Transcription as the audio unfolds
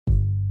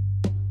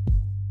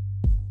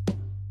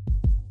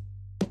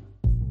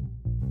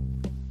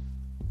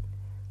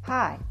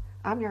Hi,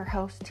 I'm your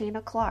host,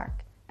 Tina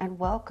Clark, and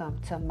welcome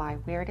to my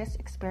Weirdest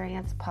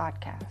Experience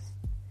podcast.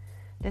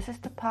 This is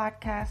the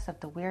podcast of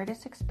the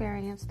weirdest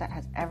experience that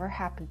has ever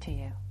happened to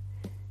you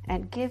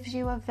and gives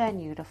you a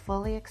venue to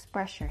fully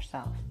express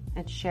yourself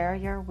and share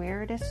your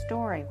weirdest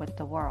story with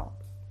the world.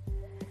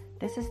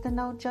 This is the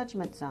No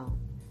Judgment Zone,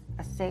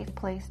 a safe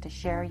place to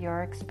share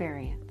your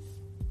experience.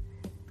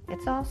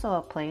 It's also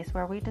a place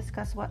where we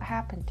discuss what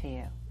happened to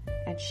you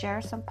and share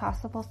some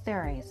possible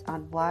theories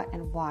on what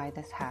and why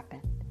this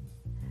happened.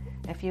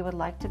 If you would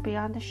like to be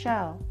on the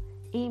show,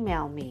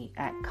 email me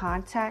at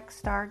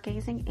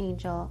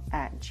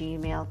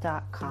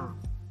contactstargazingangel@gmail.com.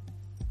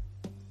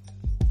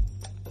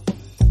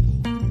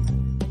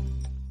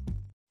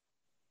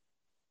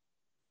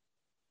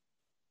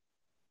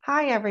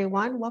 Hi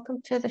everyone,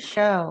 welcome to the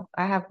show.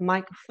 I have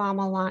Mike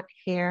Famalant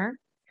here.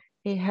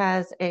 He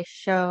has a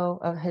show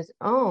of his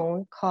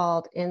own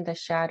called In the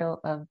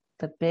Shadow of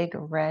the Big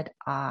Red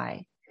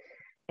Eye.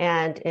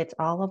 And it's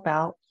all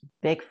about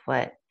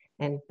Bigfoot.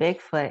 And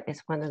Bigfoot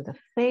is one of the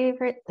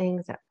favorite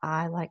things that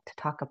I like to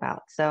talk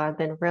about. So I've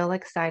been real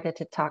excited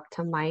to talk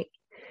to Mike.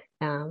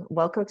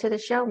 Welcome to the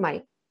show,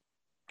 Mike.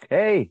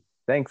 Hey,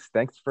 thanks.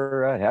 Thanks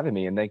for having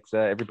me. And thanks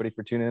everybody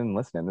for tuning in and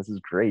listening. This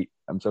is great.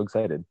 I'm so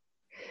excited.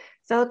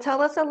 So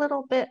tell us a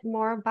little bit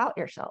more about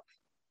yourself.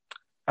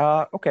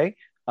 Okay.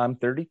 I'm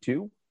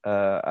 32.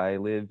 I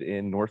live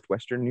in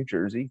northwestern New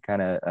Jersey,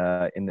 kind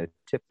of in the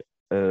tip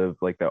of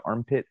like the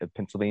armpit of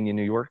Pennsylvania,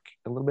 New York,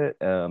 a little bit.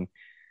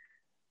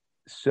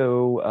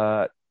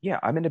 Yeah,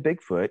 I'm into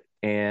Bigfoot,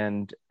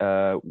 and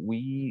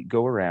we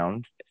go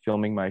around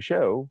filming my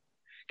show.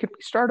 Can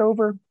we start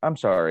over? I'm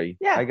sorry.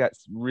 Yeah. I got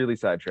really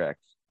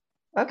sidetracked.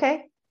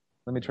 Okay.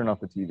 Let me turn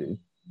off the TV.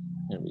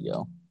 There we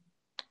go.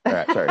 All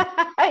right, sorry.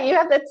 You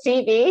have the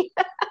TV.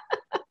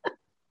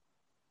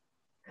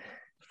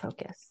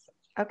 Focus.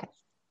 Okay.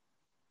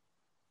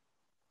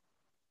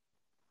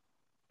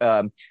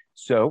 I'm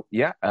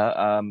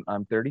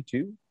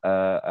 32.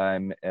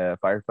 I'm a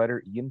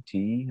firefighter,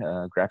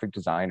 EMT, graphic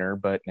designer,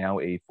 but now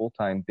a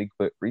full-time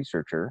Bigfoot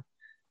researcher,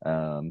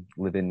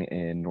 living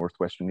in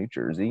northwestern New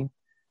Jersey.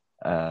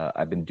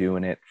 I've been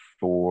doing it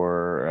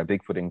for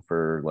Bigfooting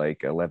for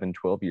like 11,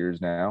 12 years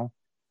now.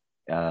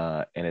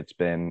 And it's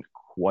been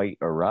quite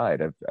a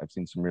ride. I've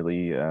seen some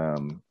really,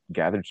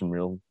 gathered some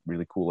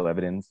really cool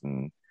evidence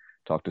and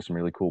talked to some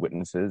really cool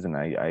witnesses. And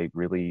I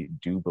really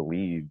do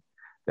believe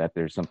that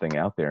there's something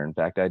out there. In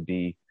fact, I'd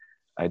be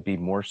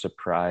more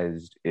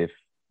surprised if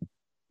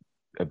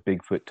a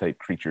Bigfoot type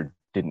creature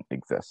didn't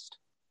exist.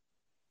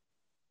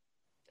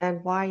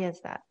 And why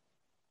is that?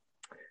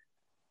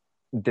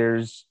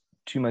 There's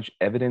too much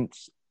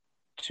evidence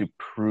to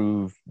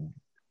prove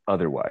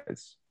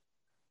otherwise.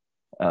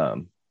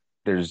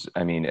 There's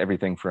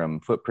everything from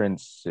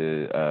footprints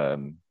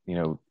to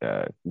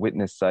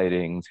witness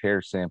sightings,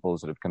 hair samples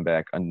that have come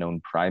back,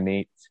 unknown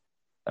primates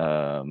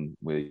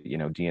with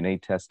DNA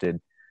tested,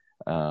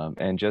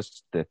 and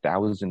just the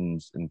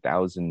thousands and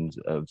thousands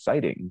of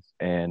sightings,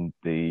 and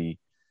there's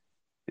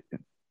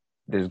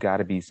got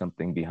to be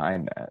something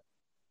behind that.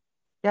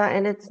 Yeah,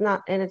 and it's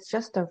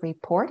just the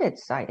reported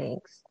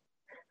sightings.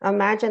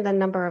 Imagine the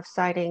number of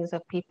sightings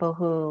of people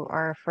who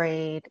are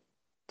afraid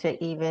to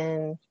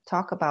even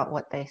talk about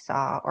what they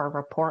saw or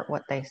report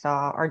what they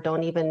saw, or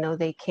don't even know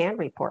they can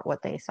report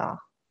what they saw.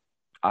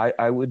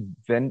 I would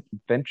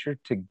venture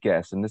to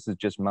guess, and this is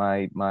just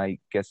my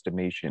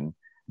guesstimation,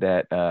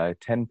 that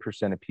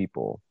 10% of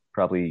people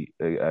probably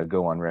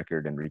go on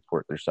record and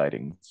report their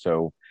sightings.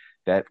 So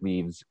that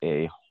leaves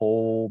a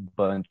whole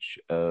bunch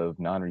of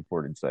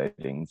non-reported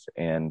sightings,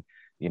 and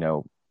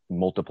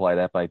multiply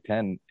that by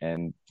 10,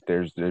 and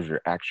there's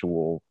your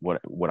actual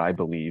what I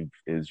believe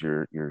is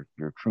your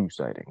true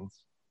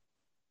sightings.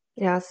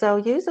 Yeah, so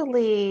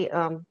usually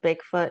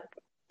Bigfoot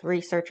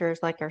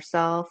researchers like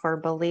yourself or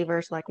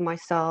believers like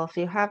myself,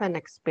 you have an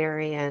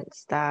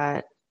experience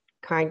that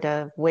kind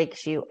of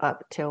wakes you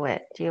up to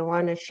it. Do you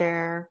want to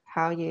share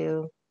how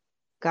you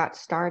got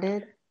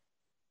started?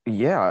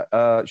 Yeah,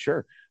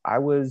 sure. I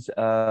was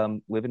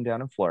living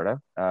down in Florida.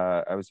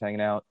 I was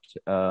hanging out,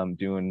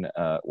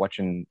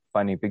 watching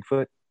Finding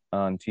Bigfoot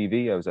on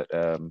TV. I was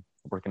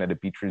working at a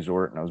beach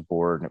resort, and I was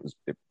bored, and it was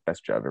the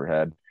best job I've ever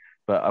had.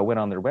 But I went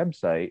on their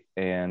website,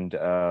 and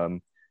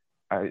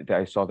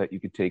I saw that you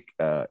could take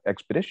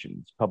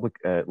expeditions, public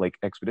like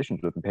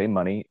expeditions with them, pay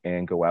money,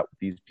 and go out with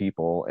these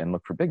people and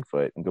look for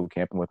Bigfoot and go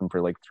camping with them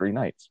for like 3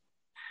 nights.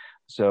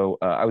 So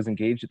I was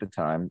engaged at the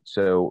time.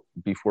 So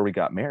before we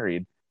got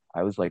married,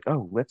 I was like,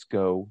 oh, let's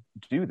go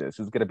do this.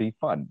 It's going to be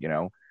fun.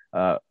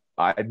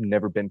 I'd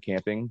never been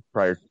camping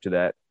prior to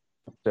that.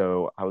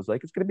 So I was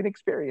like, it's going to be an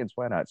experience.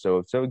 Why not?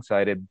 So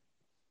excited.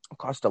 It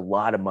cost a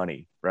lot of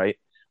money, right?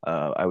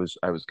 I was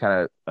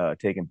kind of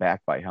taken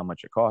back by how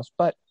much it cost,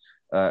 but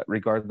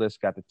regardless,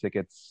 got the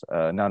tickets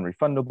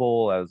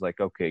non-refundable. I was like,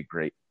 okay,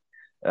 great.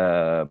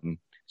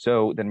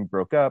 So then we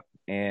broke up,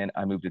 and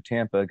I moved to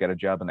Tampa, got a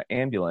job in the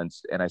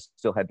ambulance, and I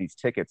still had these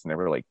tickets, and they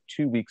were like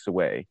 2 weeks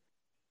away,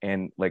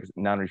 and like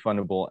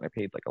non-refundable, and I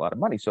paid like a lot of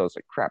money. So I was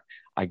like, crap,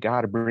 I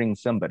gotta bring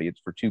somebody. It's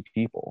for 2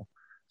 people.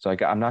 So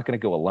I'm not going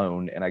to go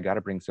alone, and I got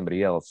to bring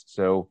somebody else.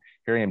 So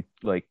here I am,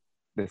 like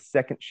the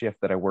second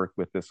shift that I worked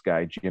with this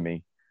guy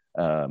Jimmy,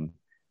 um,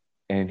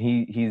 and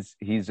he's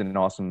an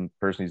awesome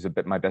person. He's a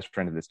bit my best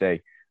friend to this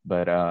day.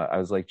 But I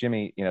was like,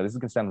 Jimmy, this is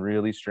gonna sound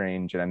really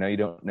strange, and I know you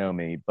don't know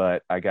me,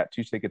 but I got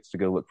 2 tickets to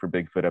go look for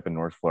Bigfoot up in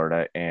North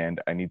Florida,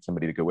 and I need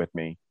somebody to go with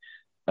me.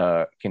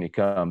 Can you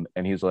come?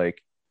 And he's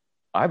like,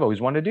 I've always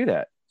wanted to do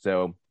that.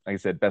 So, like I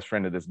said, best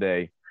friend to this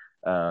day.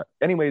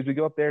 Anyways, we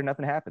go up there,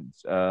 nothing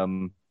happens.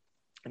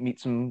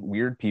 Meet some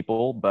weird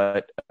people,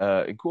 but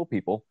cool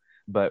people.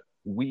 But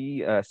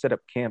we set up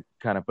camp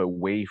kind of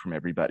away from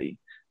everybody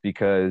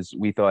because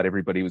we thought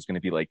everybody was going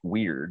to be like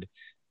weird,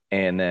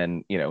 and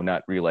then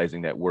not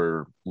realizing that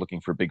we're looking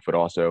for Bigfoot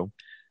also.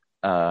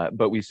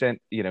 But we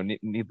sent,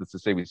 needless to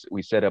say,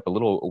 we set up a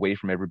little away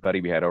from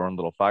everybody. We had our own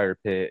little fire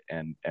pit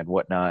and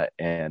whatnot.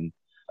 And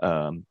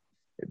um,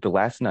 the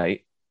last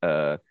night,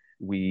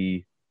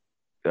 we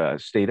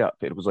stayed up.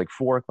 It was like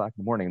 4 o'clock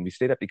in the morning, and we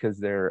stayed up because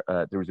there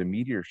was a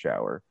meteor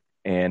shower.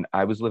 And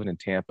I was living in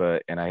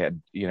Tampa, and I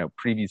had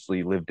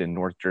previously lived in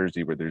North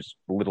Jersey, where there's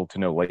little to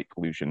no light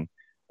pollution,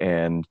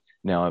 and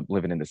now I'm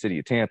living in the city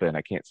of Tampa, and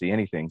I can't see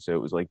anything. So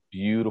it was like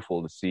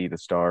beautiful to see the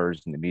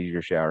stars and the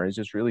meteor shower. It's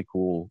just really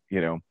cool.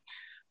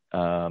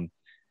 Um,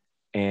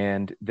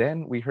 and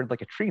then we heard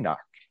like a tree knock,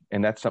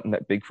 and that's something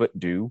that Bigfoot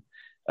do.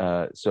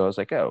 So I was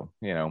like, oh,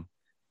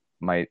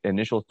 my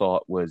initial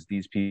thought was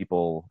these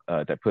people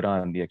that put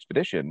on the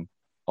expedition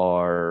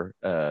are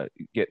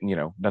getting,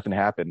 nothing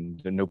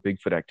happened, no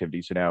Bigfoot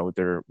activity, so now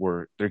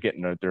they're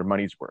getting their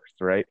money's worth,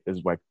 right? This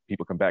is why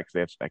people come back, because they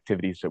have some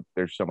activity, so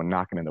there's someone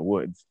knocking in the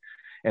woods.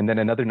 And then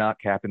another knock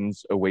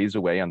happens a ways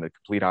away on the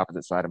complete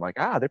opposite side. I'm like,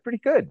 they're pretty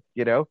good.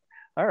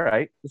 All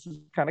right, this is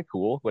kind of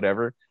cool,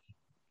 whatever.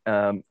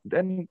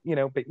 Then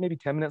maybe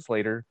 10 minutes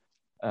later,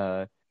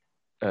 uh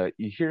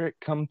you hear it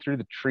come through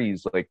the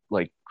trees,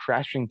 like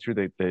crashing through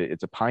the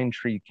it's a pine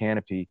tree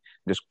canopy,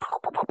 just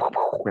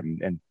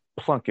and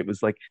plunk. It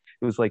was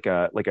like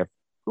a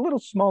little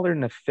smaller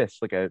than a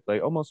fist,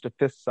 like almost a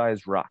fist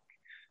sized rock.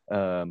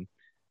 um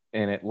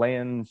and it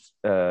lands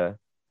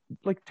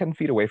like 10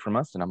 feet away from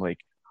us, and I'm like,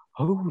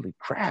 holy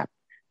crap,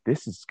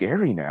 this is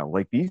scary now.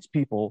 Like, these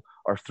people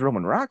are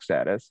throwing rocks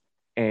at us,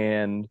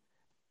 and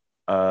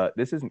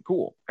this isn't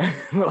cool.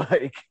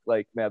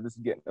 like now this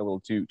is getting a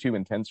little too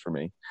intense for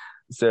me.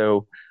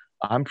 So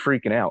I'm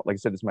freaking out. Like I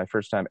said, this is my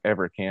first time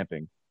ever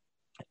camping,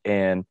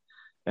 and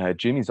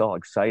Jimmy's all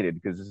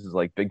excited because this is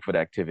like Bigfoot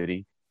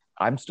activity.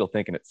 I'm still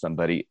thinking it's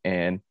somebody,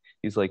 and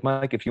he's like,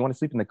 Mike, if you want to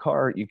sleep in the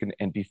car, you can.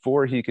 And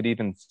before he could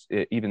even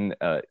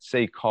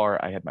say car,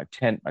 I had my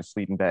tent, my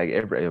sleeping bag,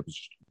 I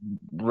was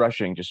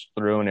rushing, just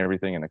throwing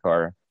everything in the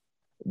car.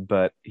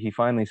 But he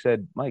finally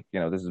said, Mike,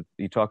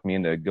 he talked me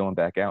into going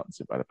back out and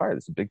said, by the fire,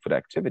 this is Bigfoot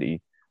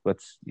activity.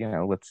 This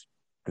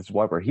is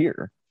why we're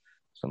here.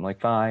 So I'm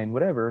like, fine,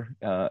 whatever.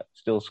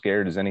 Still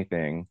scared as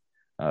anything.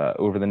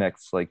 Over the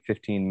next like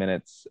 15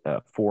 minutes,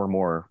 4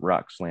 more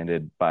rocks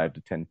landed 5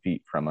 to 10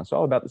 feet from us,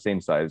 all about the same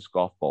size,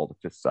 golf ball to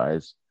fist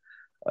size.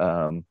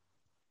 Um,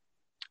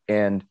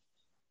 and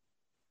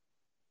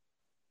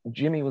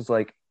Jimmy was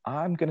like,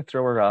 I'm going to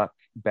throw a rock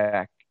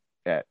back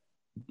at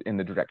in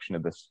the direction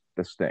of this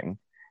thing.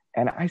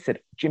 And I said,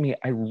 Jimmy,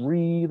 I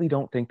really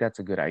don't think that's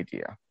a good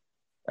idea,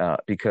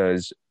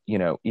 because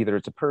either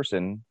it's a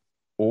person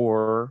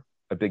or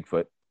a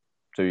Bigfoot.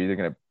 So you're either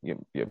going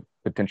to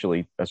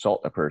potentially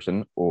assault a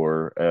person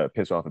or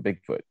piss off a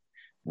Bigfoot.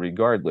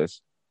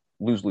 Regardless,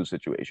 lose-lose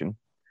situation.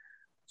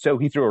 So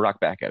he threw a rock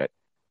back at it,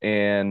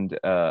 and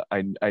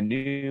I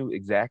knew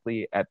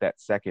exactly at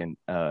that second,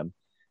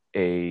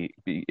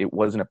 it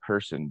wasn't a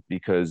person,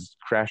 because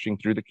crashing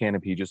through the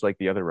canopy, just like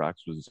the other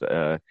rocks, was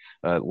a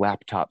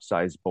laptop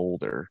sized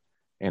boulder,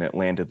 and it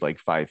landed like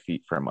 5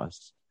 feet from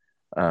us.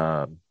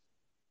 Um,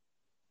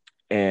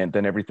 and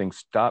then everything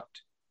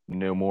stopped.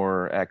 No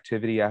more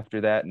activity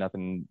after that.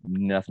 Nothing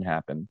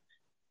happened.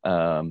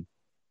 Um,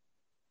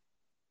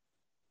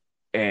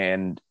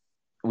 and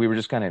we were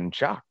just kind of in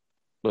shock.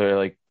 We're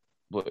like,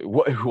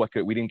 what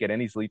could we didn't get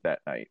any sleep that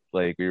night.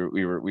 Like, we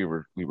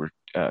were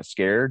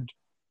scared,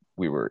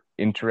 we were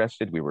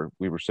interested, we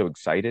were so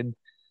excited.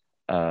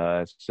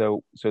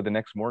 So the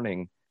next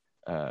morning,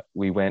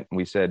 we went and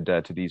we said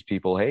to these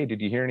people, hey,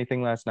 did you hear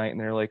anything last night? And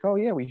they're like, oh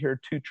yeah, we heard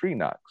 2 tree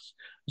knocks.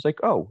 I was like,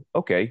 oh,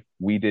 okay,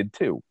 we did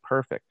too.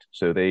 Perfect.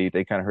 So they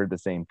kind of heard the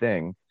same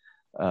thing.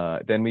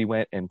 Then we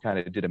went and kind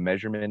of did a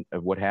measurement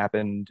of what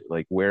happened,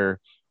 like where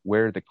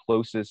the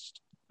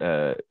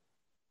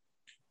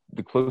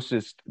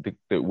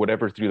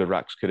whatever through the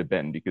rocks could have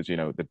been, because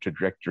the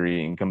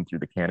trajectory and come through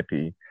the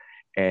canopy.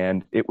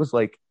 And it was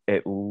like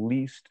at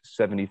least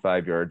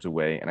 75 yards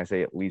away. And I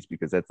say at least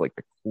because that's like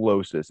the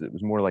closest. It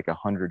was more like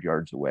 100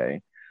 yards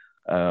away.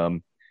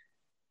 Um,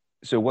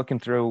 so what can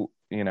throw,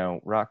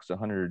 rocks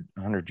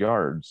 100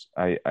 yards?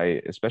 I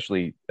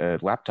especially a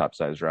laptop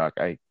size rock.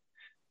 I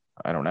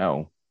don't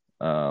know.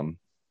 Um,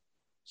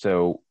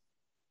 so,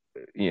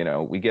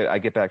 I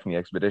get back from the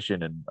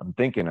expedition, and I'm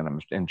thinking, and I'm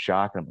in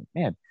shock. And I'm like,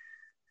 man,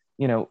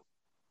 you know,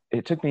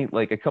 it took me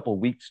like a couple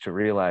weeks to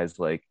realize,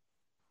 like,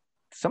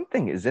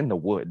 something is in the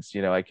woods.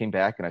 I came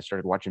back and I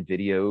started watching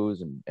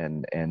videos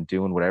and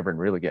doing whatever and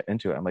really getting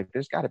into it. I'm like,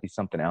 there's got to be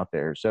something out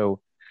there. So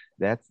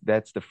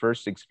that's the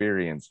first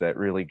experience that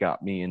really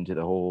got me into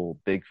the whole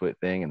Bigfoot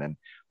thing, and then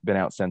been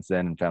out since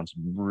then and found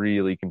some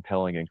really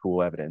compelling and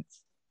cool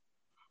evidence.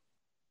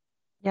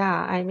 Yeah,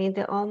 I mean,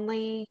 the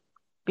only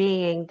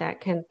being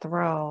that can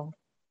throw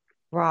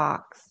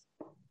rocks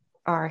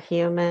are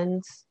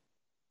humans,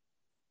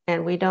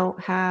 and we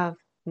don't have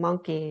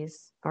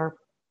monkeys or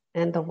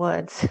in the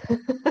woods,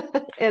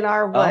 in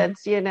our Um,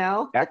 woods.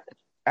 ac-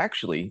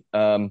 Actually,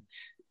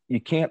 you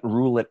can't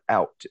rule it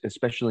out,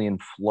 especially in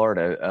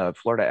Florida.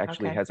 Florida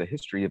actually Okay. has a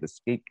history of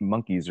escaped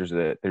monkeys. There's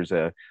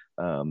a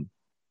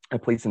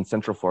place in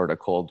Central Florida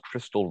called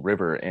Crystal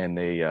River, and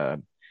they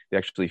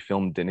actually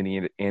filmed an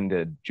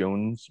Indiana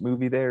Jones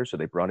movie there. So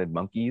they brought in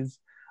monkeys,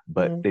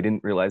 but Mm. they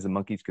didn't realize the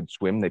monkeys could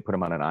swim. They put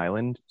them on an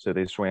island, so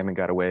they swam and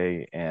got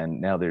away.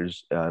 And now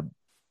there's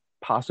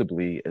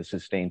possibly a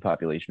sustained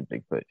population of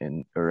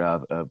Bigfoot or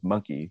of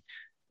monkey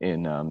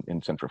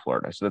in Central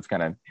Florida. So that's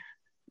kind of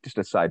just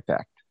a side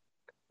fact.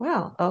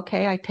 Well,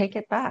 okay, I take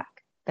it back.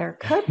 There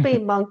could be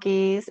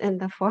monkeys in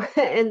the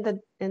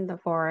in the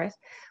forest.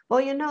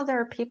 Well,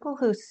 there are people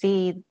who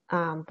see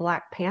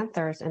Black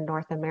Panthers in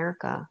North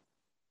America.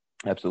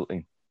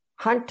 Absolutely.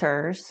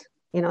 Hunters,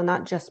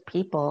 not just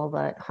people,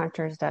 but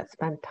hunters that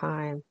spend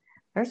time.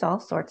 There's all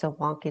sorts of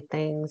wonky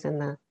things in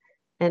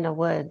the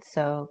woods.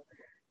 So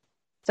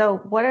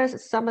what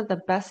is some of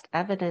the best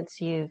evidence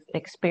you've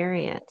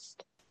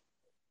experienced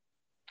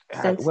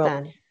since Well,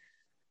 then?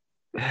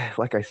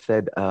 like I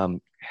said,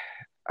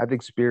 I've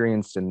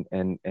experienced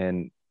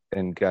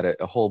and got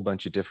a whole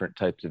bunch of different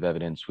types of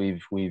evidence.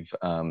 We've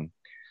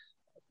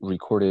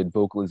recorded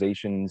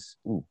vocalizations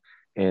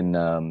in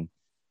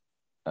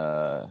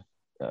uh,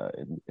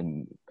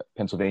 in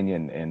Pennsylvania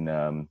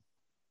and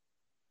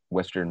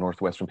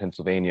northwestern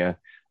Pennsylvania.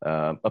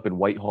 Up in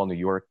Whitehall, New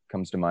York,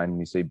 comes to mind when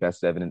you say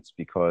best evidence,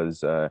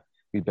 because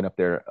we've been up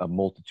there a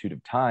multitude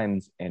of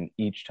times, and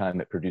each time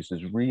it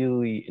produces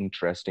really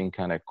interesting,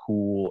 kind of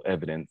cool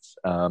evidence.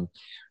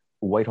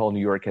 Whitehall, New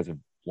York, has a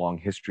long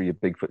history of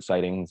Bigfoot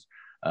sightings,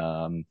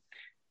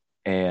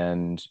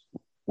 and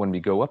when we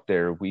go up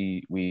there,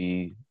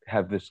 we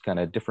have this kind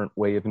of different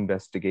way of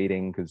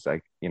investigating, because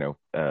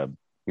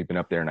we've been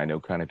up there and I know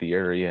kind of the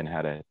area and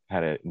how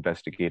to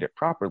investigate it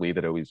properly.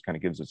 That always kind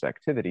of gives us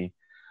activity.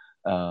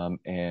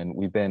 And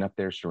we've been up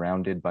there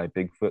surrounded by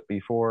Bigfoot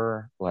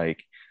before.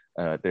 Like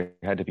there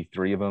had to be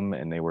three of them,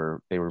 and they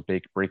were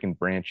breaking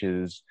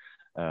branches.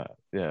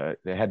 They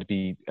had to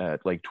be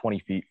like 20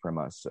 feet from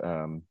us,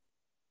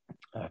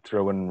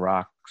 throwing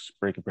rocks,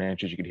 breaking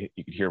branches. You could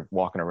hear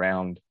walking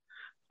around.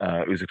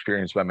 It was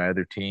experienced by my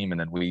other team, and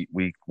then we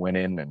went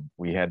in and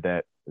we had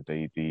that.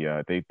 They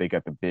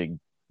got the big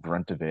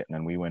brunt of it, and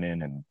then we went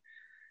in and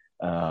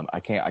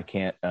I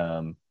can't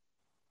it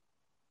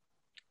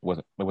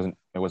wasn't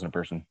a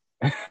person.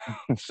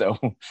 So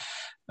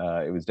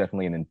it was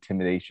definitely an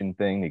intimidation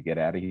thing to get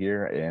out of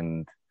here,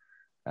 and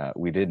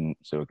we didn't,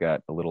 so it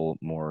got a little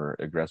more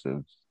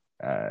aggressive.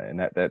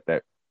 And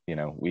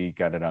we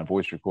got it on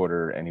voice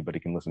recorder. Anybody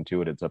can listen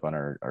to it. It's up on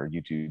our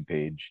YouTube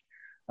page.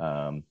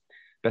 um,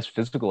 Best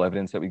physical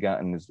evidence that we got,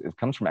 and it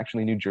comes from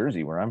actually New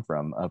Jersey, where I'm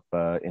from, up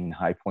in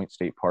High Point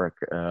State Park.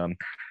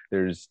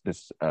 There's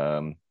this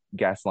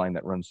gas line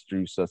that runs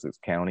through Sussex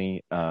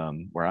County,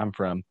 where I'm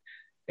from,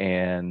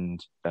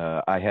 and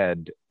I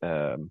had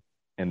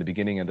in the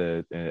beginning of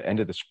the end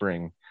of the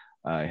spring,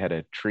 I had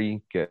a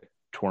tree get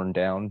torn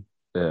down.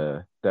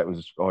 That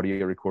was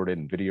audio recorded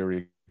and video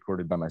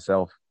recorded by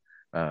myself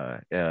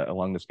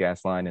along this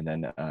gas line, and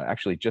then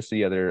actually just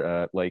the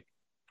other like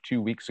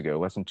 2 weeks ago,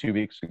 less than 2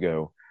 weeks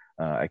ago,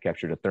 I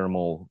captured a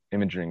thermal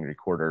imaging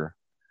recorder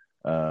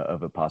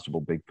of a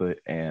possible Bigfoot,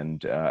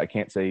 and I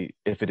can't say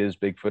if it is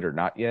Bigfoot or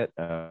not yet.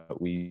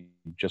 We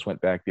just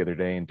went back the other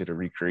day and did a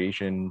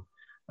recreation.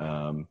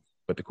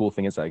 But the cool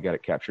thing is I got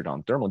it captured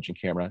on thermal imaging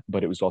camera,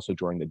 but it was also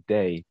during the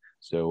day.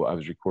 So I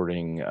was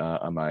recording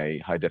on my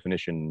high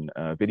definition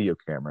video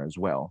camera as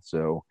well.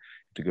 So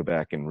to go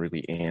back and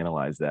really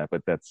analyze that,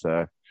 but that's,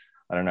 I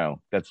don't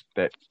know,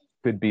 that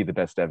could be the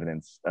best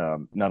evidence,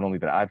 not only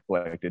that I've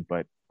collected,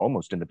 but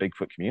almost in the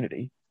Bigfoot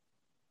community.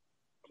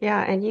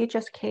 Yeah, and you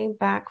just came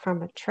back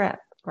from a trip,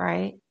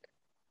 right?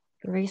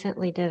 You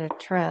recently did a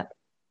trip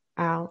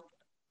out.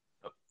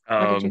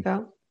 Where did you Um,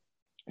 go?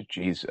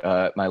 Geez,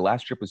 my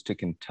last trip was to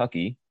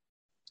Kentucky.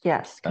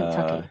 Yes, Uh,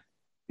 Kentucky.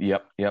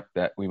 yep.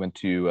 That we went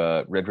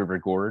to Red River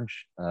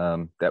Gorge.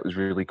 That was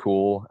really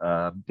cool.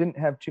 Didn't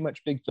have too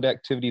much Bigfoot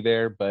activity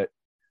there, but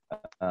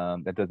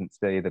that doesn't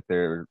say that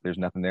there's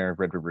nothing there.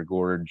 Red River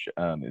Gorge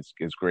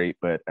is great,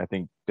 but I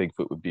think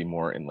Bigfoot would be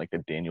more in like the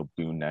Daniel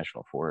Boone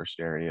National Forest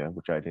area,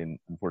 which I didn't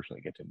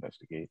unfortunately get to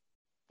investigate.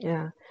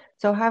 Yeah.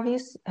 So have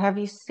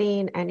you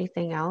seen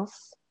anything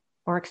else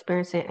or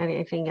experienced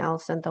anything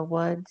else in the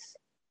woods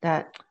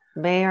that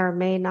may or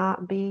may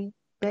not be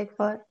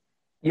Bigfoot?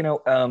 You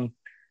know, um,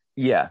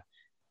 yeah,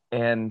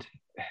 and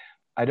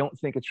I don't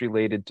think it's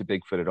related to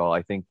Bigfoot at all.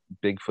 I think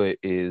Bigfoot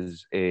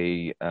is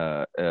a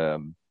uh,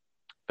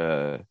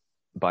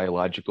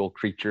 biological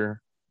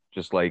creature,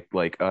 just like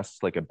us,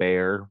 like a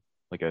bear,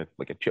 like a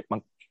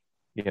chipmunk,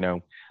 you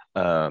know.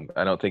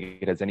 I don't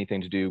think it has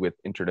anything to do with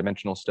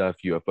interdimensional stuff,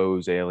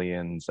 UFOs,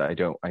 aliens. I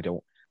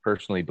don't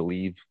personally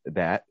believe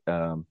that.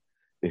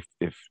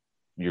 If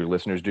your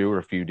listeners do, or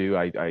if you do,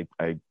 I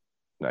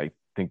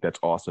think that's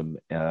awesome.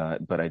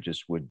 But I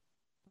just would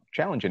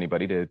challenge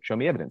anybody to show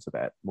me evidence of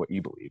that, what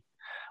you believe.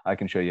 I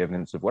can show you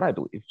evidence of what I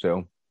believe.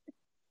 So,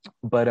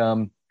 but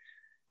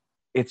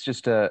it's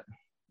just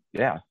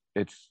yeah,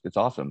 it's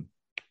awesome.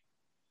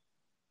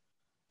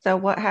 So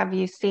what have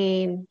you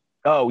seen?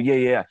 Oh yeah,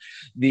 yeah.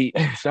 The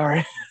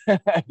sorry, I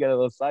got a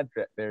little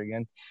sidetracked there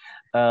again.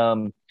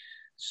 Um,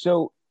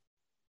 so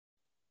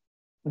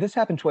this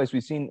happened twice.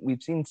 We've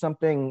seen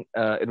something,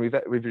 and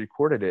we've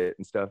recorded it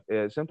and stuff.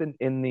 Something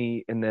in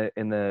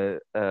the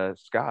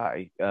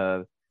sky.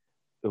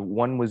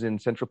 One was in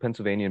central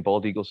Pennsylvania in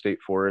Bald Eagle State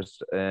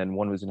Forest, and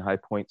one was in High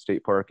Point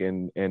State Park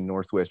in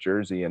Northwest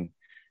Jersey. And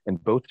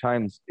both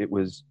times it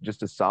was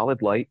just a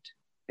solid light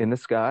in the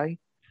sky,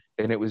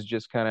 and it was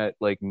just kind of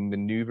like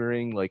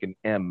maneuvering like an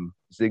M,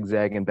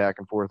 zigzagging back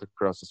and forth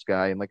across the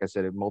sky. And like I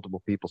said, if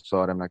multiple people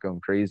saw it, I'm not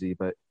going crazy,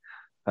 but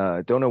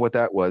don't know what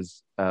that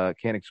was.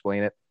 Can't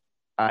explain it.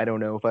 I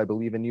don't know if I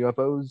believe in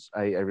UFOs.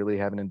 I really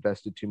haven't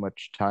invested too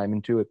much time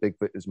into it.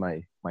 Bigfoot is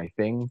my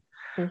thing.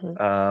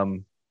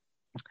 Mhm.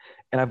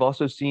 And I've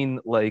also seen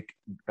like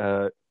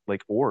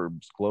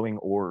orbs, glowing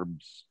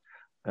orbs,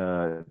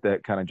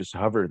 that kind of just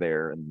hover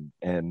there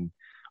and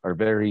are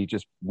very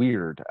just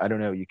weird. I don't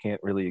know. You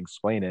can't really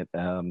explain it.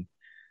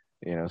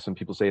 Some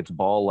people say it's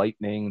ball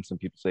lightning, some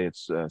people say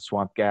it's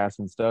swamp gas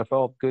and stuff.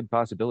 All good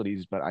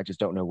possibilities, but I just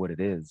don't know what it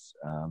is.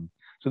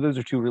 So those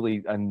are two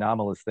really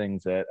anomalous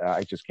things that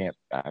I just can't.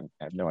 I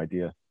have no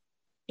idea.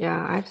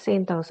 Yeah, I've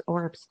seen those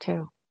orbs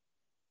too.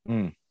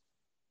 Mm,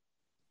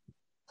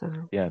 So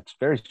yeah, it's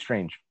very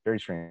strange. Very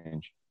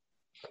strange.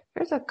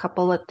 there's a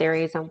couple of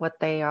theories on what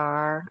they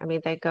are. I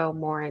mean, they go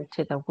more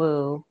into the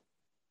woo,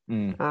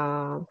 Mm,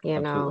 you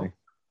know,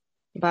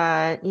 absolutely.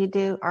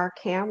 but our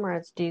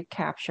cameras do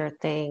capture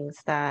things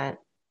that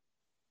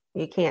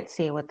you can't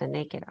see with the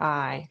naked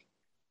eye.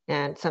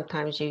 And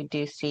sometimes you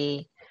do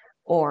see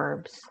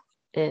orbs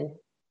in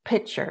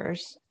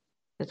pictures.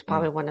 It's Mm.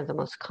 probably one of the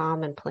most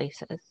common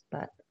places,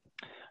 but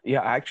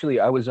Yeah,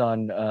 actually, I was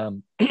on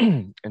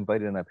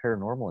invited in a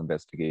paranormal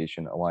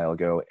investigation a while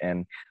ago,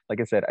 and like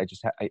I said,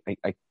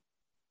 I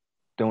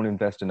don't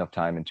invest enough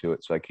time into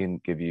it, so I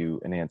can't give you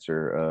an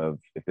answer of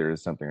if there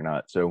is something or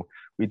not. So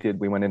we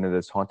went into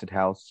this haunted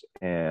house,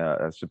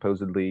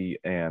 supposedly,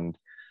 and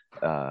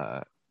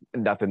uh,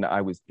 nothing.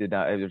 Did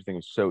not everything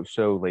was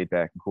so laid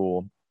back and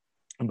cool.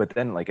 But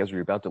then, like as we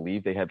were about to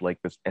leave, they had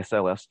like this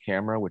SLS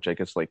camera, which I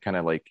guess like kind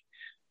of like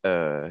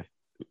uh,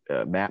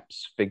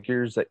 maps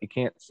figures that you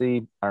can't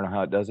see. I don't know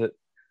how it does it, so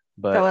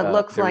but it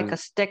looks there like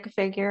was a stick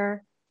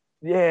figure.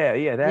 yeah,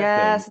 that thing.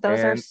 Yes, those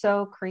are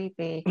so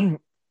creepy.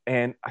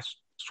 And I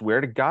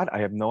swear to God, I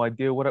have no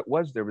idea what it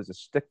was. There was a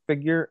stick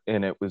figure,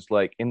 and it was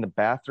like in the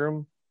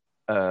bathroom,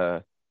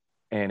 uh,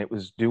 and it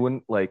was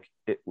doing like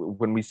it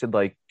when we said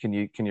like, can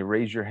you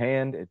raise your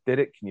hand? It did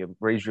it. Can you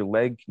raise your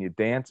leg? Can you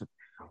dance?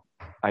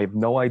 I have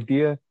no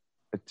idea.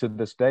 To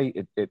this day,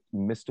 it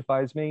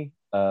mystifies me.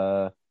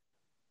 I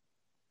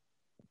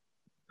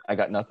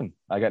got nothing.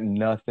 I got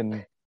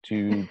nothing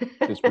to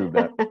disprove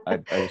that. I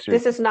This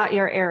seriously is not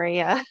your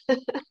area.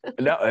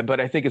 no,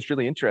 but I think it's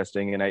really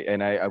interesting,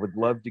 and I would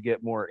love to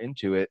get more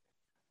into it.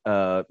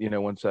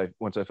 Once I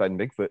find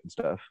Bigfoot and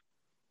stuff.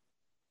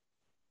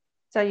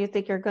 So you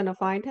think you're going to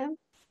find him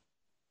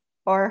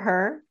or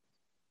her?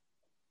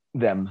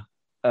 Them.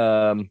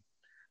 Um,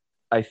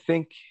 I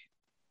think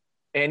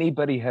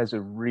anybody has a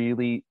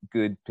really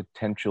good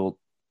potential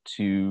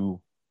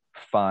to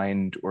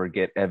find or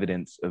get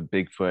evidence of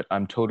Bigfoot.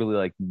 I'm totally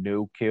like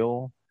no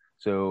kill.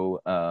 So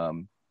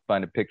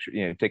find a picture,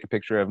 take a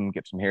picture of him,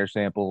 get some hair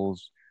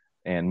samples,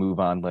 and move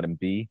on, let him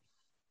be.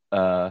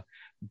 Uh,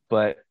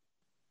 but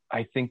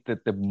I think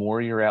that the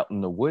more you're out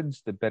in the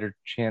woods, the better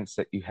chance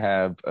that you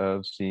have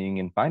of seeing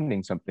and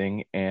finding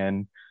something.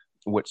 And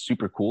what's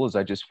super cool is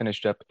I just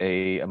finished up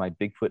a my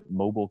Bigfoot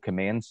mobile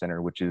command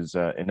center, which is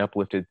an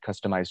uplifted,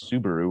 customized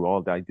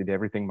Subaru. I did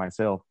everything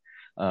myself,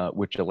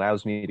 which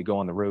allows me to go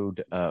on the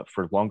road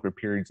for longer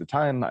periods of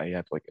time. I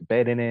have like a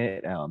bed in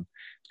it,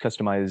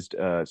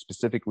 customized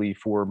specifically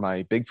for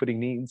my Bigfooting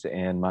needs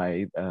and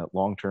my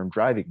long-term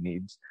driving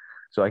needs,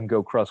 so I can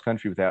go cross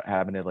country without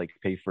having to like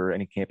pay for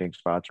any camping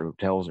spots or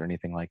hotels or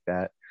anything like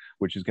that,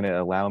 which is going to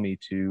allow me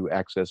to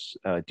access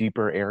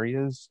deeper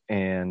areas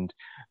and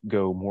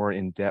go more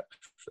in depth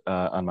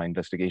on my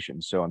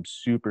investigations. So I'm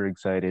super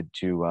excited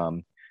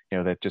to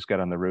that just got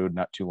on the road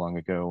not too long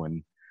ago,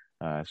 and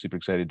super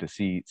excited to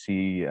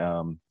see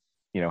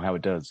how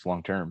it does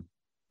long term.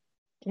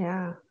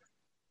 Yeah.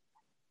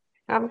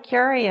 I'm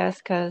curious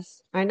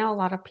because I know a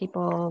lot of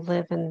people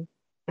live in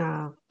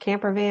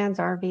camper vans,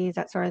 RVs,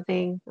 that sort of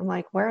thing. I'm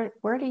like, where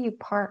do you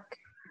park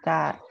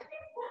that?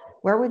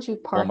 Where would you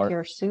park Walmart.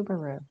 your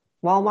Subaru?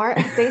 Walmart?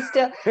 They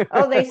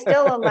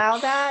still allow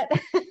that?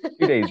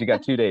 2 days. You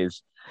got 2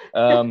 days.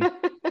 Um,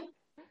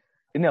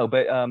 No,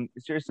 but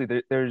seriously,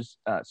 there's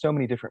so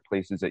many different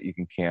places that you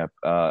can camp.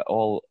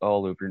 All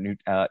over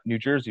New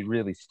Jersey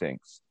really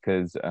stinks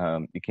because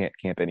you can't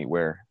camp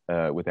anywhere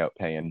without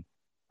paying.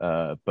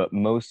 But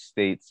most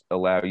states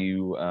allow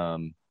you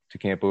to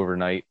camp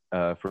overnight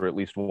for at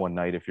least one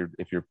night if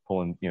you're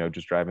pulling,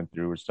 just driving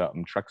through or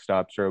something. Truck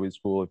stops are always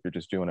cool if you're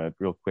just doing a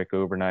real quick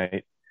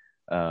overnight.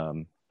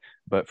 Um,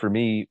 but for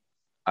me,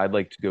 I'd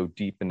like to go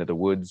deep into the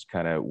woods,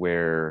 kind of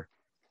where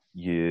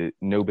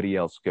nobody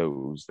else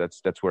goes.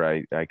 That's where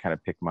I kind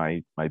of pick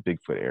my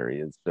Bigfoot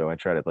areas. So I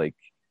try to like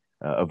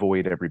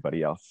avoid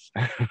everybody else.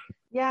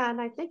 Yeah, and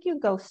I think you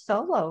go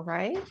solo,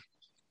 right?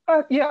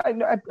 Yeah,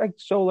 I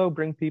solo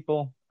bring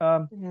people.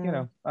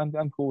 Yeah.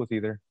 I'm cool with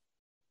either.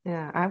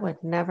 Yeah, I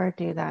would never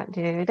do that,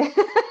 dude.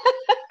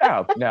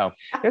 Oh no,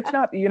 it's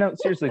not.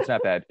 Seriously, it's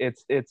not bad.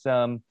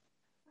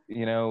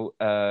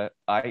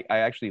 I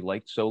actually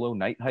like solo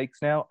night hikes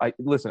now. I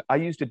listen. I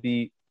used to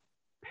be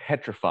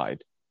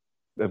petrified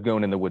of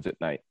going in the woods at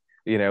night.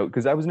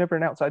 Because I was never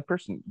an outside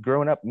person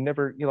growing up.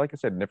 Never, like I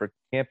said, never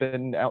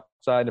camping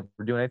outside, never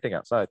doing anything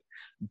outside.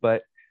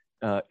 But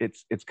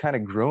it's kind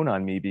of grown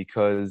on me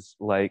because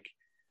like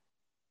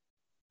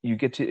you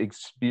get to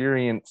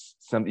experience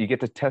you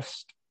get to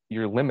test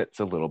your limits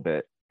a little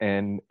bit,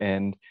 and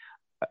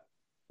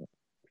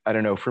I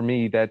don't know. For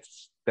me,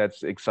 that's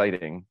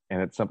exciting,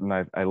 and it's something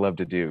I love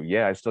to do.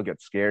 Yeah, I still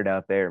get scared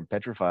out there and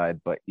petrified,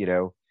 but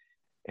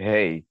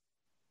hey,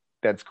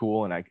 that's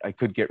cool, and I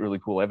could get really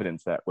cool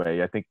evidence that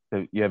way. I think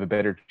that you have a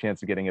better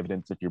chance of getting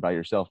evidence if you're by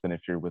yourself than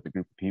if you're with a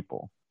group of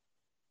people.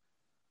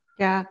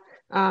 Yeah.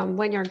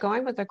 When you're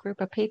going with a group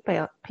of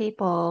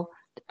people,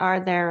 are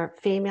there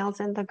females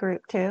in the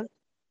group too?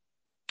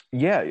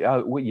 Yeah,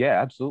 well,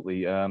 yeah,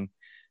 absolutely.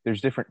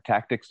 There's different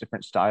tactics,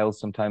 different styles.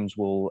 Sometimes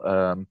we'll,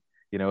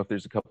 if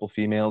there's a couple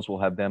females, we'll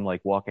have them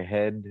like walk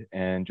ahead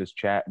and just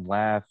chat and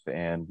laugh,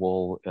 and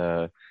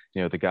the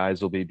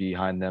guys will be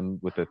behind them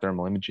with a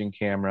thermal imaging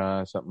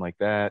camera, something like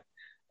that.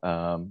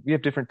 We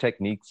have different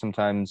techniques.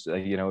 Sometimes,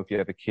 if you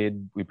have a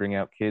kid, we bring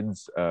out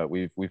kids.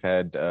 We've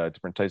had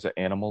different types of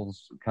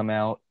animals come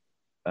out.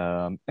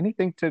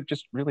 Anything to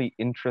just really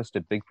interest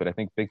a Bigfoot. I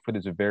think Bigfoot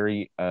is a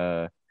very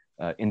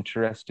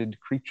interested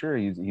creature.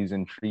 He's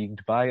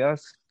intrigued by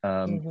us,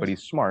 but Hmm.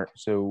 he's smart.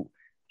 So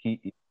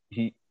he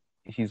he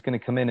he's going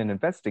to come in and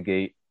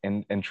investigate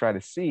and try to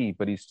see,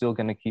 but he's still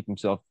going to keep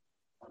himself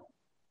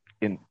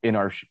in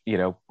our.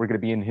 We're going to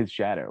be in his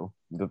shadow.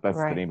 That's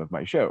the Right, name of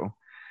my show.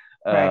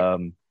 right.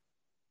 Um,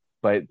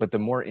 but the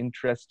more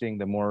interesting,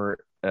 the more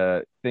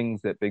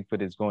things that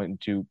Bigfoot is going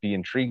to be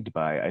intrigued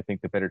by, I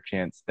think the better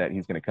chance that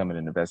he's going to come in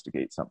and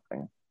investigate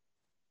something.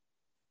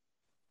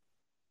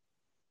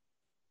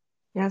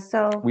 Yeah,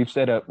 so We've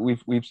set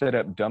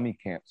up dummy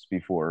camps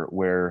before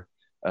where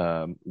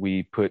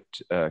we put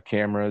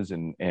cameras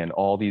and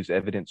all these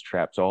evidence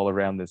traps all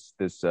around this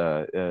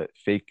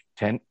fake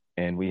tent,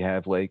 and we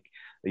have like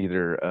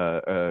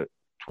either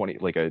 20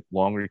 like a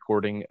long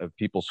recording of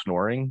people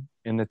snoring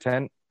in the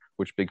tent,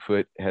 which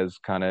Bigfoot has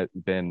kind of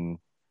been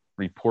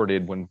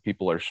reported when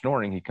people are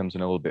snoring, he comes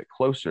in a little bit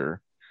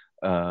closer.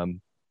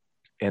 Um,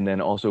 and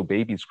then also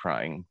babies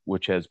crying,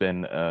 which has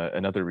been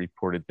another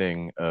reported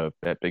thing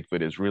that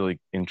Bigfoot is really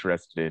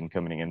interested in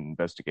coming in and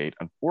investigate.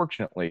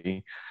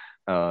 Unfortunately,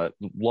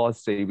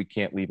 laws say we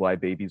can't leave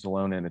live babies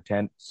alone in a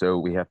tent, so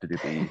we have to do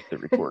the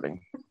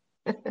recording.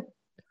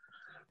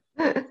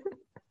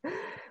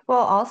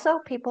 well, also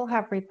people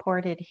have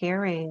reported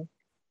hearing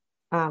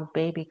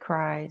baby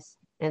cries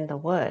in the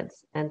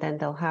woods, and then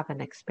they'll have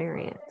an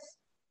experience.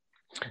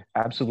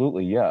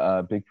 Absolutely,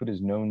 yeah. Bigfoot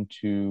is known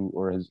to,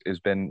 or has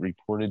been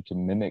reported to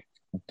mimic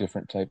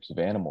different types of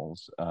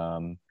animals.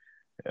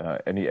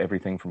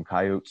 Everything from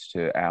coyotes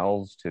to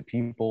owls to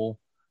people.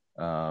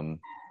 Um,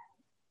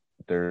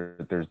 they're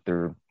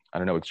I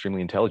don't know,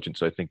 extremely intelligent.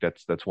 So I think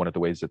that's one of the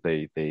ways that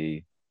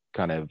they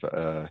kind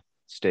of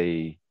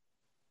stay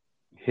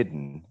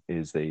hidden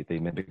is they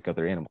mimic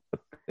other animals, but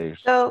they're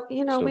So,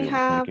 still we be able to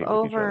have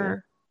communicate with each other.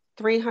 over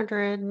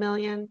 300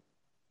 million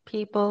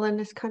people in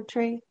this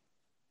country.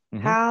 Hmm.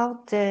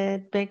 How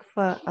did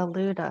Bigfoot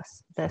elude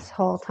us this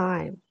whole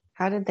time?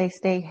 How did they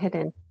stay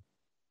hidden?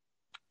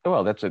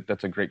 Well, that's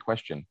a great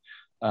question.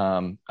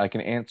 I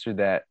can answer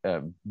that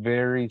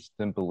very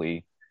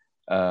simply.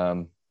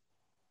 Um,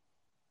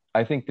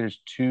 I think there's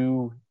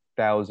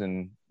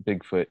 2,000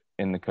 Bigfoot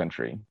in the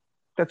country.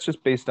 That's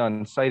just based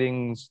on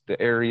sightings, the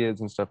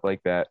areas, and stuff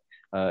like that.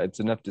 It's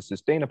enough to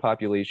sustain a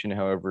population,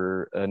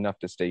 however, enough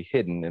to stay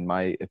hidden, in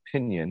my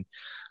opinion.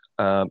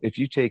 If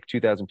you take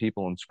 2,000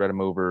 people and spread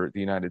them over the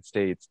United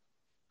States,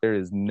 there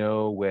is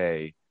no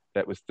way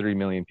that with 3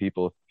 million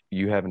people,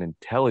 you have an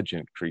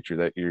intelligent creature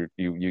that you're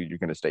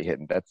going to stay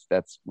hidden.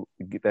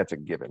 That's a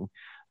given.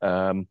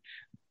 Um,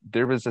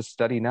 there was a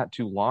study not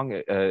too long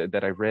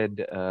that I read.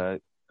 A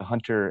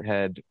hunter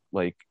had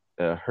like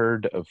a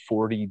herd of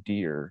 40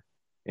 deer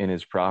in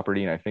his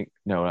property, and I think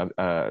no,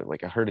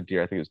 like a herd of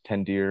deer. I think it was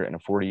 10 deer and a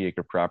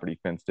 40-acre property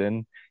fenced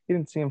in. He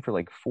didn't see him for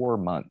like 4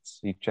 months.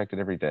 He checked it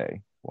every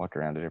day, walked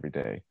around it every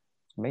day.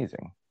 It's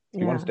amazing. If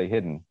you want to Yeah. stay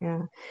hidden,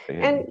 Yeah. stay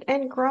hidden.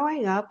 And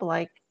growing up,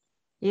 like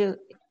you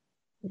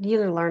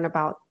you learn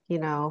about,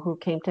 who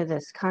came to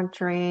this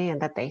country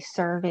and that they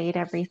surveyed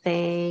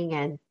everything,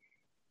 and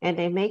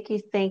they make you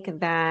think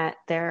that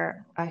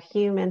a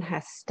human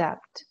has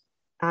stepped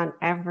on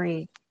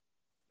every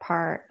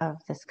part of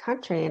this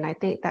country. And I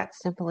think that's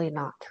simply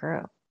not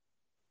true.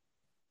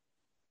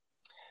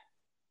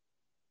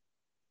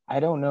 I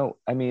don't know.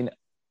 I mean,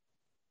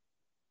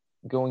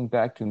 going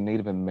back to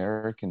Native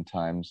American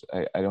times,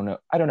 I don't know.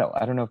 I don't know.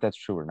 I don't know if that's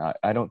true or not.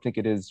 I don't think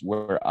it is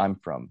where I'm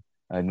from,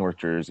 North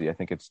Jersey. I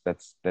think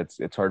that's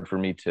it's hard for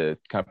me to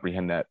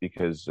comprehend that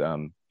because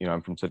I'm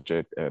from such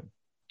a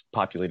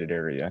populated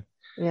area.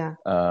 Yeah.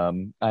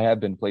 I have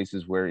been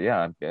places where,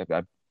 yeah,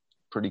 I'm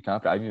pretty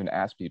confident. I've even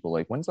asked people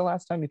like, "When's the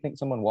last time you think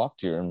someone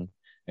walked here?"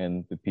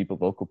 And the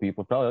local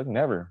people, probably like,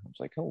 "Never." I was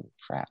like, "Holy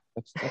crap,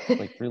 that's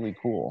like really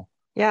cool."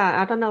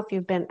 Yeah, I don't know if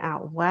you've been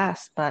out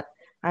west, but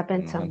I've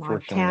been to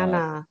Unfortunately, not.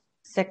 Montana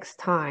 6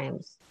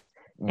 times,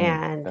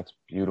 and That's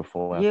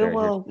beautiful out there. I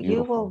hear it's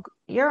beautiful.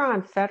 you're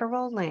on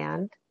federal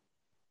land,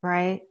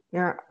 right?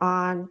 You're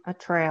on a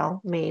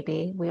trail,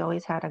 maybe. We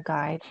always had a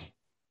guide,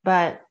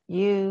 but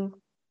you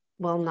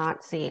will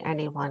not see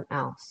anyone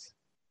else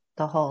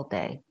the whole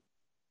day.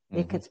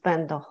 You Hmm. could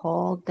spend the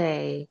whole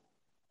day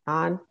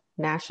on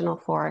national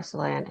forest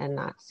land and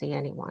not see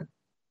anyone.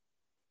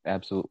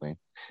 Absolutely.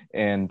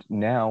 And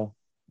now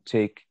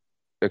take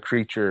a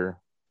creature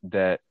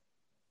that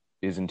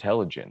is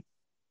intelligent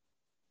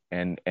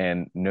and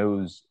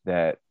knows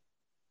that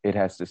it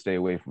has to stay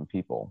away from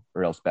people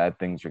or else bad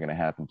things are going to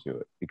happen to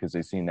it because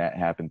they've seen that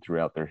happen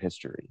throughout their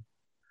history.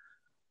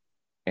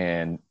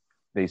 And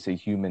they see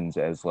humans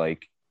as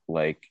like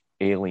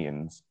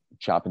aliens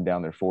chopping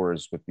down their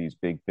forests with these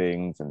big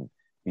things and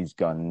these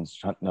guns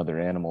hunting other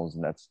animals,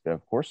 and that's,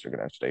 of course, they're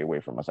going to stay away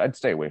from us. I'd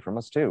stay away from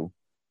us too.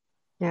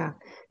 Yeah,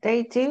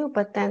 they do,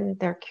 but then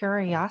their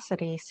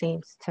curiosity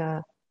seems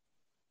to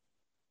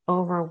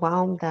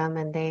overwhelm them,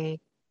 and they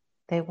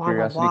want to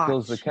Curiosity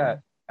kills the watch. cat.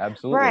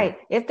 Absolutely. Right.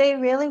 If they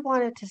really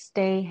wanted to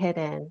stay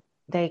hidden,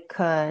 they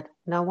could.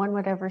 No one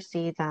would ever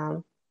see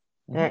them.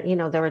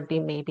 Hmm. There would be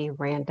maybe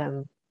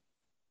random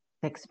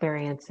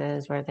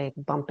experiences where they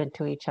bump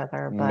into each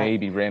other, but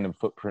Maybe random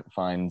footprint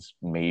finds,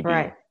 right,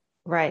 maybe.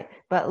 right.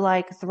 But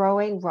like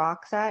throwing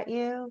rocks at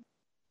you,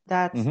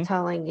 that's Hmm.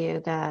 telling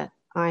you that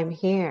I'm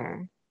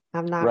here.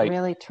 I'm not Right.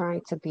 really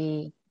trying to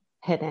be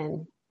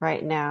hidden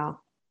right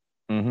now.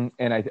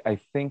 And I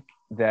think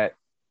that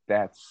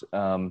that's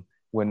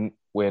when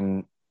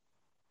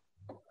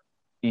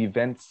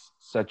events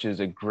such as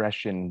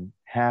aggression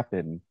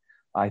happen,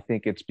 I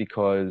think it's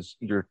because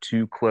you're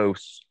too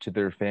close to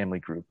their family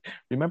group.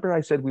 Remember,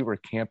 I said we were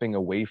camping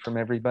away from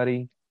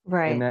everybody in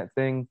Right. that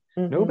thing?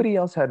 Hmm. Nobody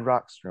else had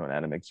rocks thrown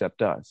at them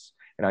except us.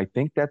 And I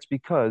think that's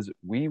because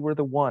we were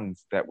the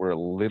ones that were a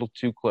little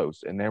too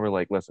close. And they were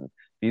like, listen,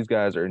 these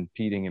guys are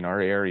impeding in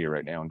our area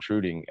right now,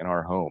 intruding in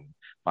our home.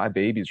 My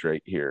baby's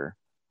right here.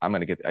 I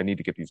need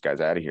to get these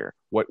guys out of here.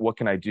 What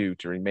can I do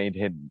to remain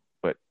hidden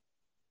but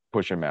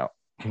push them out?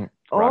 Rock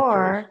throws.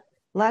 Or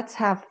let's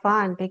have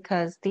fun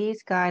because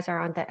these guys are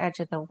on the edge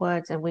of the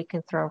woods and we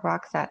can throw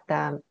rocks at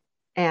them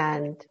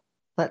and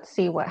let's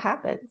see what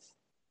happens.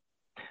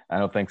 I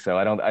don't think so.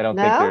 I don't think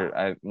No?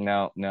 they're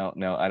no, no,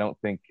 no. I don't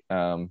think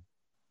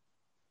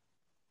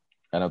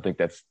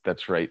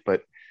that's right.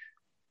 But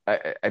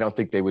I don't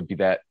think they would be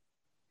that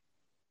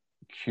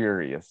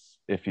curious,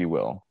 if you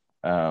will.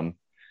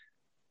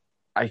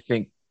 I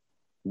think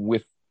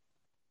with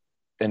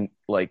and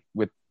like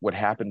with what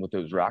happened with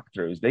those rock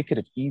throws, they could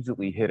have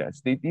easily hit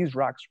us. These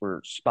rocks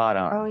were spot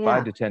Oh on,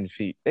 five yeah. to 10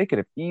 feet. They could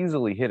have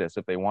easily hit us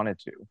if they wanted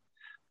to.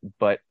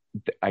 But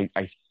I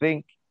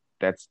think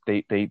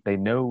they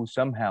know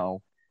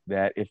somehow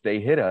that if they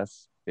hit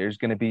us, there's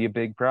going to be a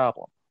big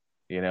problem.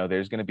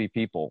 There's going to be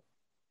people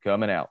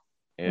coming out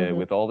Hmm.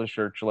 with all the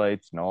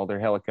searchlights and all their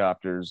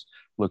helicopters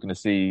looking to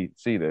see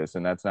this,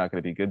 and that's not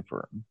going to be good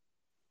for them.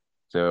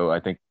 So I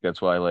think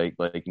that's why like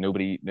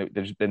nobody no,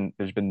 there's been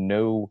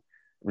no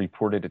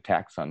reported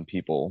attacks on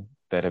people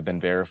that have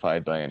been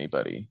verified by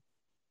anybody.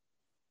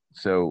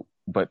 So,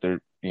 but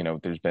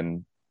there's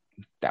been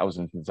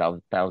thousands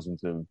and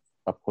thousands of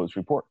up close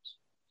reports.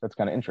 That's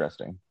kind of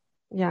interesting.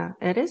 Yeah,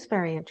 it is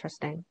very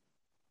interesting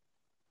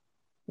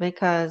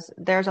because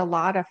there's a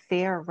lot of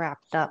fear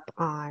wrapped up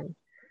on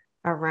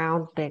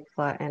around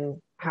Bigfoot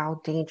and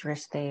how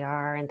dangerous they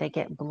are, and they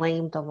get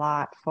blamed a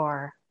lot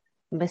for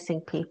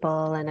missing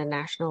people in the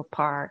national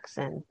parks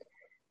and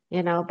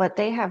but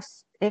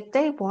if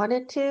they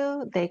wanted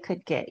to, they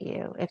could get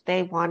you. If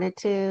they wanted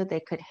to,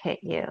 they could hit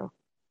you,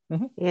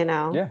 Hmm. you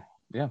know? Yeah,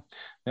 yeah,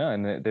 yeah.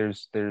 And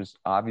there's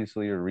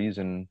obviously a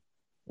reason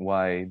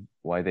why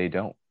they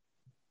don't,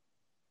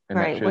 and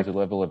that Right. shows a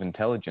level of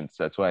intelligence.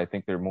 That's why I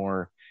think they're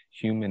more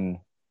human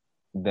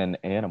than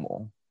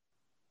animal.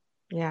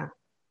 Yeah,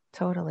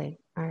 totally.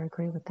 I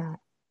agree with that.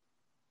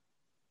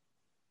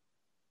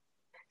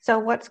 So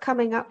what's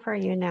coming up for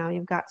you now?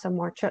 You've got some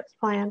more trips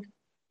planned?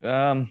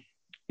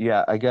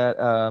 Yeah, I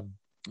got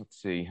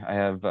let's see. I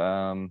have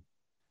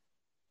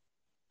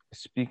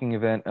speaking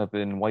event up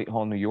in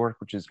Whitehall, New York,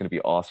 which is going to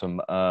be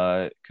awesome.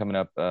 Coming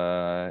up,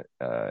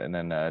 and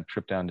then a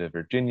trip down to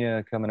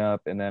Virginia coming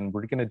up, and then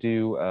we're going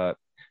to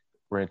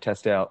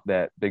test out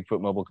that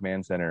Bigfoot Mobile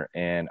Command Center,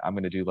 and I'm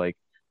going to do like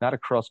not a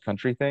cross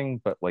country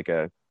thing, but like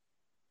a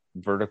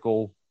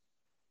vertical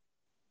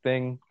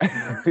thing,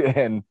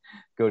 and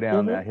go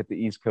down, Mm-hmm. hit the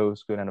East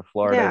Coast, go down to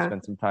Florida, Yeah.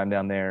 spend some time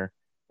down there,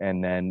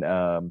 and then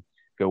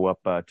go up,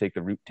 take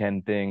the Route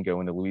 10 thing, go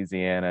into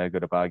Louisiana, go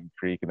to Boggy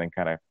Creek, and then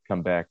kind of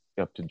come back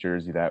up to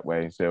Jersey that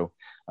way. So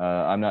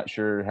I'm not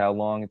sure how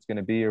long it's going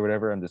to be or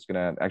whatever. I'm just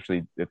going to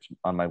actually, it's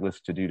on my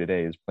list to do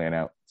today is plan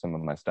out some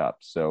of my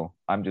stops. So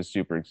I'm just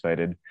super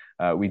excited.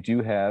 We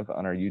do have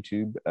on our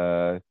YouTube,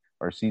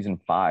 our season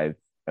 5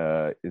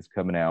 is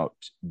coming out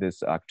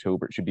this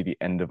October. It should be the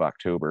end of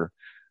October.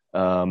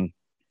 Um,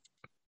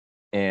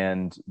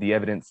 and the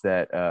evidence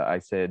that I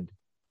said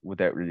with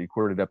that we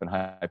recorded up in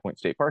High Point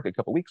State Park a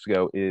couple weeks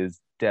ago is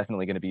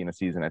definitely going to be in a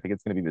season. I think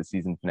it's going to be the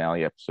season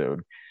finale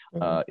episode.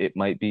 Mm-hmm. It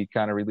might be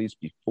kind of released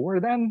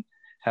before then.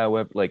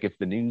 However, like if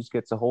the news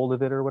gets a hold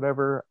of it or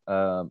whatever,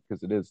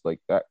 because it is like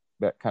that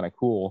kind of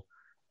cool.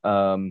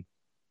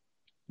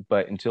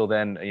 But until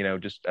then,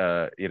 just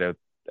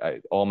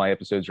all my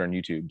episodes are on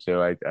YouTube.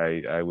 So I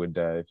would,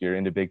 if you're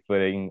into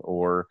bigfooting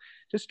or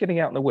just getting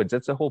out in the woods,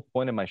 that's the whole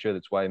point of my show.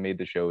 That's why I made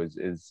the show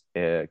is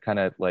kind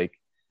of like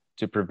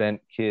to prevent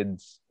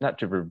kids, not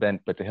to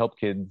prevent, but to help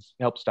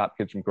stop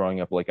kids from growing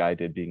up like I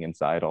did, being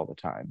inside all the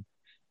time.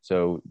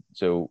 So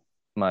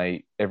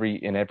in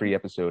every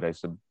episode, I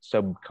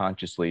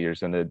subconsciously or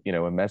send a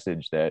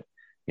message that,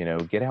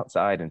 get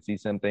outside and see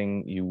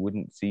something you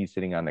wouldn't see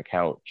sitting on the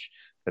couch.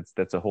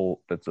 That's a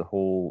whole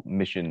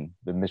mission,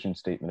 the mission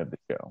statement of the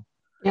show.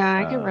 Yeah,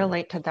 I can Um,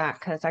 relate to that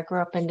because I grew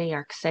up in New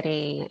York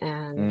City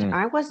and mm,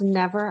 I was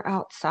never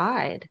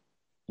outside.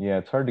 yeah,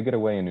 it's hard to get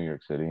away in New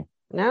York City.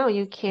 No,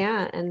 you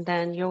can't. And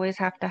then you always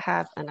have to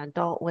have an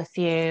adult with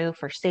you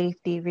for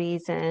safety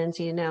reasons.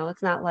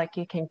 It's not like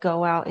you can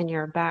go out in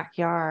your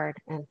backyard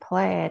and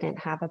play it and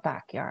have a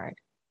backyard.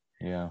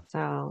 Yeah.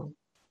 So,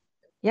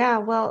 yeah,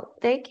 well,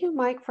 thank you,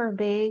 Mike, for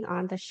being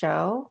on the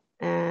show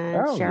and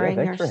Oh yeah, sharing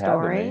thanks your for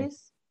having me.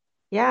 stories.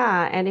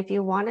 Yeah, and if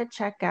you want to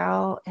check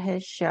out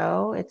his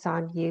show, it's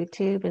on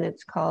YouTube and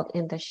it's called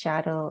In the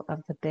Shadow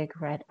of the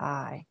Big Red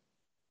Eye.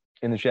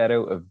 In the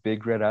Shadow of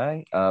Big Red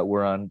Eye.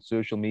 We're on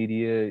social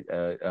media.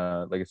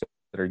 Like I said,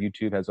 our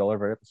YouTube has all of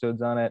our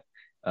episodes on it.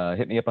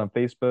 Hit me up on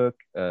Facebook.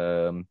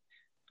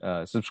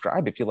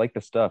 Subscribe if you like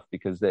the stuff,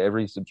 because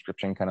every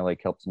subscription kind of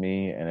like helps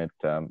me, and it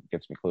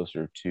gets me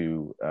closer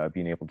to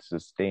being able to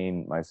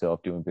sustain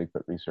myself doing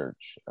Bigfoot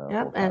research Yep,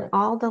 full and time.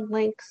 all the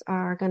links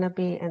are going to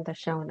be in the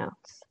show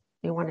notes.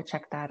 If you want to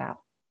check that out.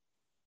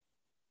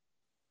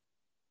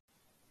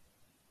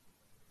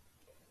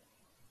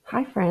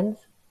 Hi, friends.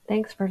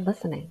 Thanks for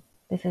listening.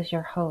 This is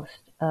your host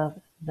of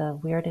the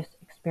Weirdest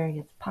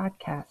Experience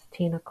podcast,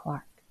 Tina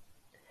Clark.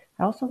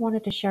 I also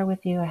wanted to share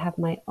with you I have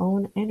my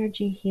own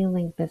energy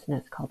healing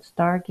business called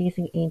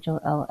Stargazing Angel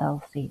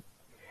LLC.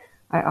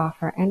 I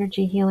offer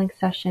energy healing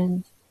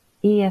sessions,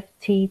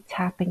 EFT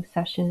tapping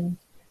sessions,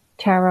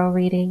 tarot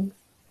readings,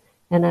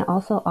 and I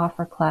also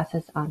offer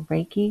classes on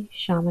Reiki,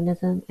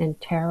 shamanism, and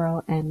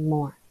tarot, and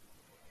more.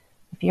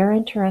 If you're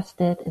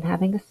interested in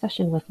having a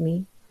session with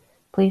me,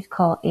 please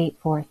call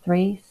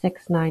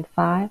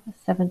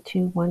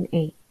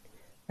 843-695-7218,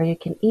 or you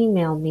can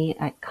email me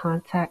at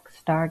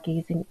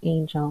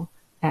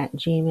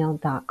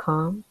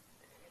contactstargazingangel@gmail.com.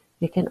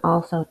 You can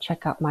also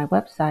check out my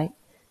website,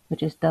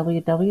 which is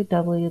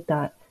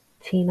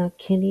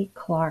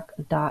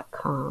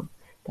www.tinakinneyclarke.com.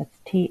 That's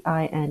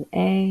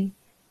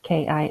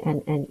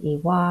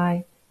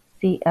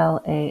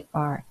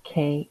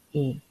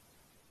TINAKINNEYCLARKE.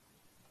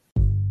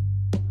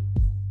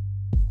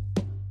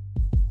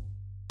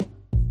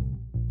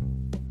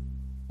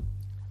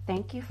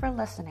 Thank you for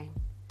listening.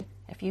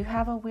 If you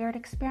have a weird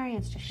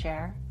experience to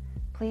share,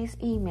 please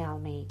email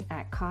me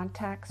at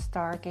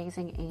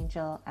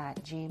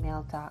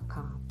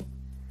contactstargazingangel@gmail.com.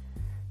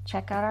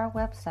 Check out our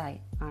website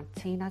on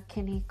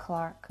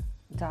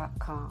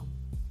tinakinneyclarke.com.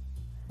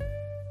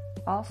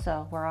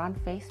 Also, we're on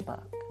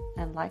Facebook,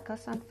 and like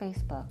us on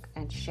Facebook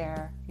and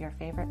share your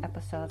favorite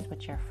episodes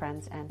with your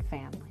friends and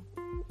family.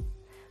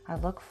 I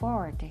look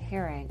forward to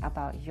hearing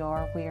about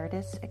your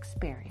weirdest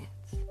experience.